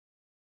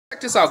Check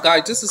this out,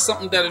 guys. This is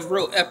something that is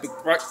real epic,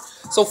 right?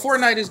 So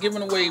Fortnite is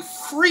giving away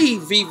free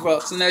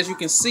V-Bucks, and as you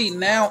can see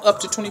now, up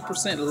to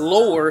 20%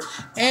 lower,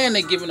 and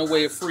they're giving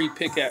away a free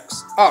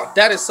pickaxe. Oh,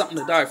 that is something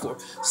to die for.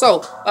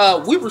 So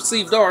we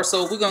received ours,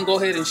 so we're gonna go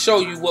ahead and show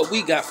you what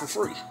we got for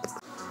free.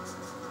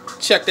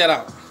 Check that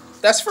out.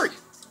 That's free.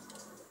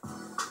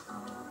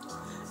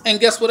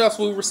 And guess what else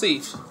we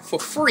received for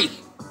free?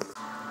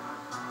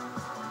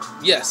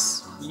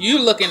 Yes, you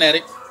looking at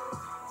it.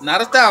 Not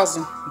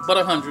 1,000, but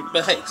 100.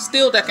 But hey,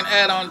 still that can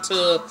add on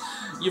to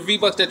your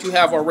V-Bucks that you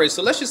have already.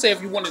 So let's just say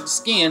if you wanted a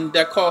skin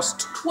that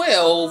costs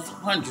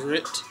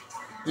 $1,200,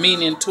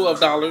 meaning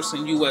 $12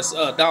 in US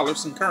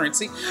dollars in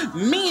currency,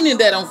 meaning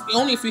that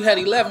only if you had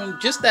 11,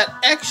 just that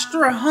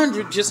extra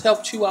 100 just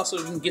helped you out so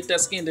you can get that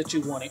skin that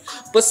you wanted.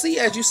 But see,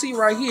 as you see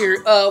right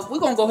here, we're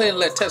gonna go ahead and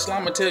let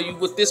Teslama tell you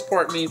what this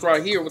part means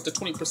right here with the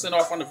 20%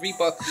 off on the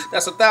V-Buck.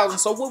 That's 1,000.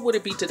 So what would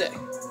it be today?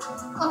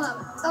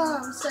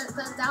 So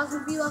the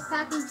 1,000 V-Buck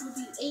package would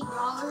be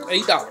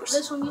 $8. $8.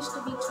 This one used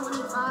to be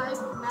 25.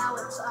 Now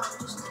it's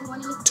just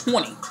 20.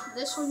 20.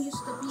 This one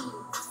used to be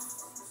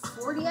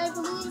 40, I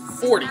believe.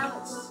 40. And now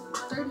it's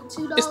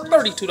 $32. It's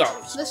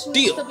 $32. This one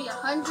Deal. used to be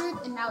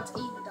 100, and now it's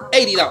 $80.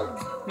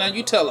 $80. Now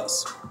you tell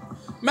us.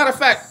 Matter of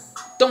fact,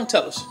 don't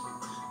tell us.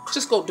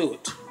 Just go do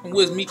it, and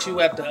we'll meet you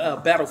at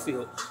the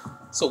battlefield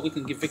so we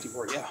can get Victory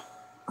Royale.